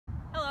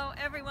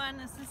everyone,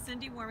 this is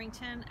Cindy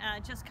Warmington,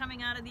 just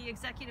coming out of the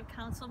Executive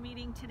Council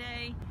meeting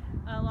today.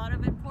 A lot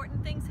of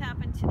important things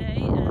happened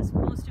today. As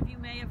most of you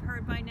may have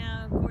heard by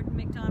now, Gordon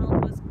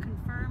MacDonald was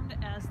confirmed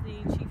as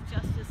the Chief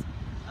Justice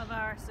of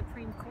our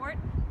Supreme Court.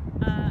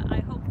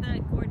 I hope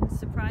that Gordon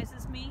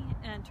surprises me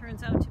and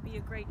turns out to be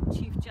a great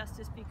Chief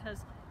Justice,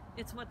 because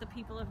it's what the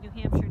people of New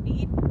Hampshire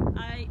need.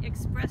 I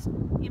expressed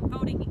in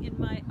voting in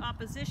my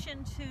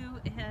opposition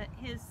to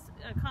his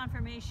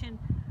confirmation.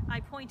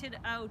 I pointed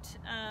out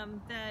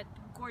that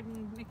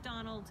Gordon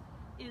MacDonald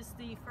is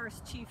the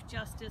first Chief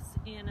Justice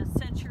in a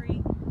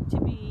century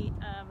to be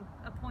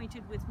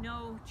appointed with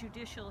no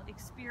judicial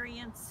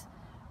experience.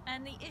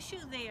 And the issue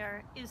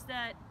there is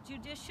that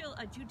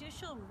a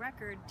judicial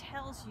record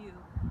tells you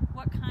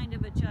what kind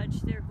of a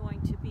judge they're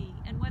going to be,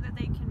 and whether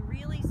they can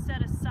really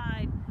set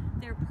aside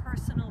their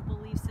personal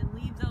beliefs and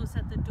leave those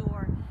at the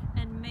door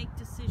and make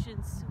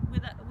decisions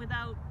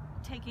without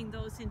taking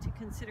those into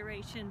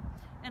consideration.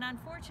 And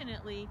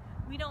unfortunately,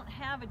 we don't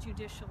have a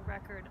judicial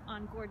record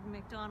on Gordon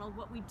MacDonald.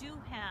 What we do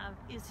have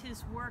is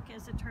his work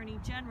as Attorney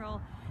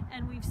General,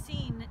 and we've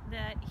seen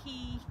that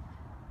he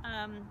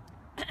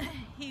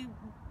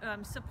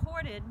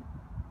supported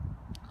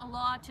a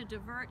law to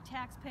divert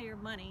taxpayer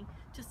money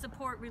to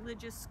support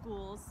religious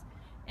schools,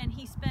 and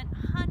he spent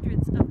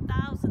hundreds of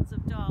thousands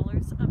of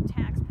dollars of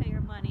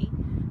taxpayer money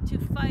to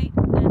fight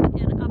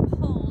and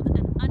uphold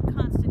an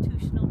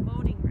unconstitutional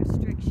voting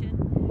restriction.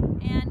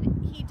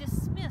 And he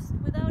dismissed,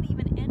 without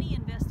even any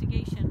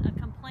investigation, a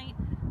complaint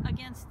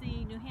against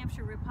the New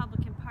Hampshire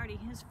Republican Party,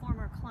 his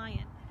former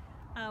client,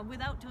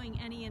 without doing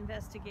any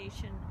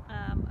investigation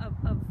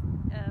of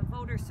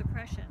voter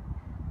suppression.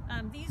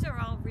 These are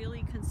all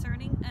really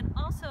concerning. And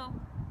also,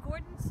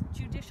 Gordon's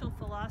judicial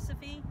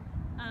philosophy,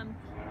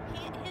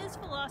 his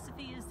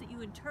philosophy is that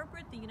you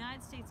interpret the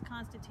United States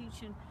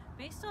Constitution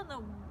based on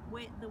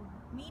the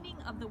meaning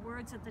of the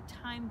words at the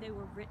time they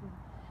were written.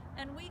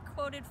 And we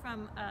quoted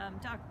from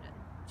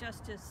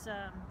Justice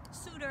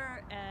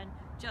Souter and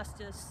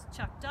Justice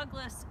Chuck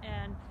Douglas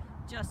and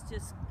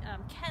Justice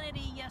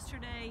Kennedy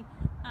yesterday,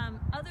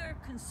 other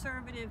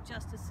conservative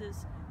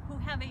justices who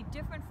have a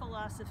different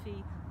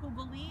philosophy, who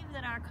believe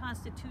that our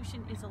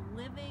Constitution is a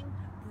living,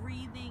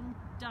 breathing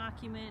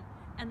document,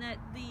 and that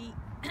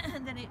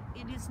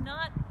it is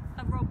not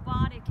a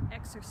robotic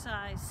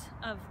exercise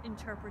of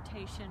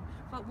interpretation,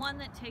 but one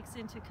that takes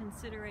into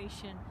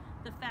consideration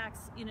the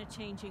facts in a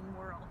changing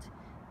world.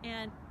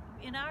 And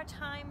in our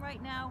time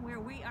right now, where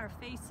we are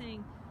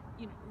facing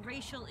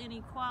racial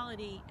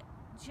inequality,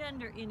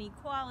 gender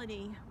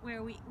inequality,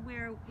 where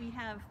we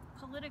have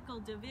political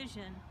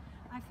division,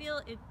 I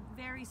feel it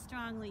very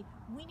strongly.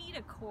 We need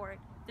a court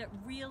that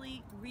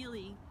really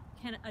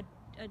can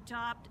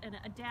adopt and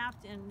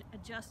adapt and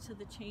adjust to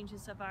the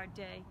changes of our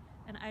day.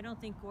 And I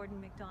don't think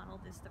Gordon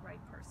MacDonald is the right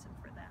person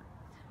for that.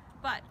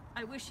 But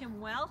I wish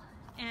him well,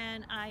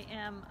 and I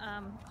am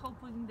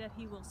hoping that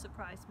he will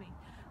surprise me.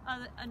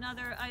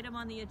 Another item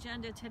on the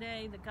agenda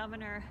today, the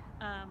governor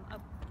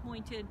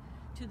appointed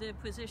to the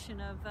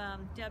position of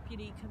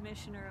Deputy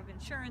Commissioner of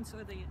Insurance,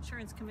 or the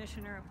Insurance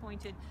Commissioner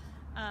appointed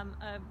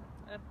a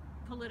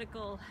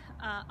political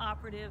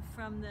operative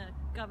from the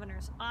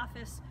governor's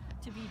office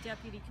to be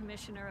Deputy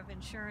Commissioner of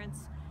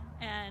Insurance.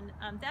 And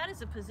that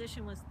is a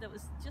position that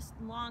was just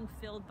long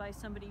filled by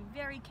somebody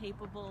very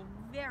capable,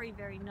 very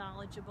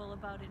knowledgeable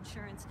about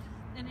insurance.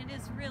 And it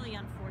is really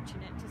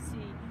unfortunate to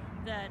see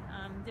that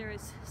there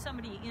is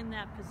somebody in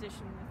that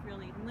position with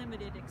really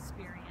limited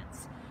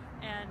experience.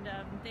 And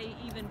they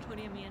even put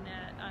him in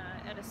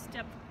at a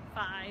step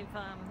 5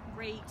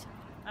 rate.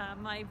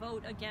 My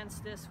vote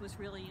against this was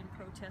really in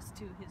protest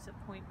to his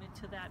appointment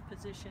to that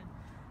position.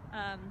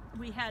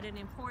 We had an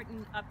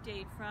important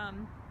update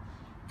from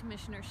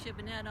Commissioner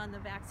Shibonet on the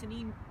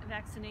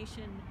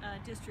vaccination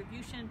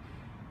distribution.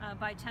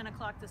 By 10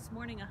 o'clock this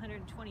morning,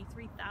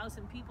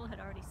 123,000 people had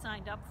already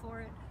signed up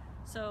for it.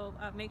 So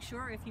make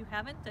sure, if you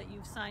haven't, that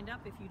you've signed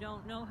up. If you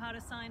don't know how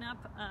to sign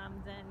up,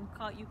 then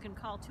you can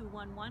call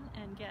 211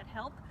 and get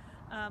help.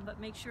 But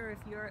make sure, if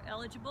you're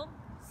eligible,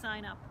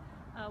 sign up.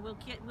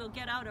 We'll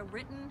get out a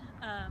written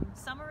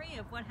summary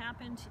of what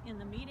happened in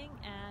the meeting,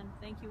 and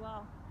thank you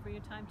all for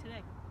your time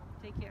today.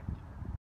 Take care.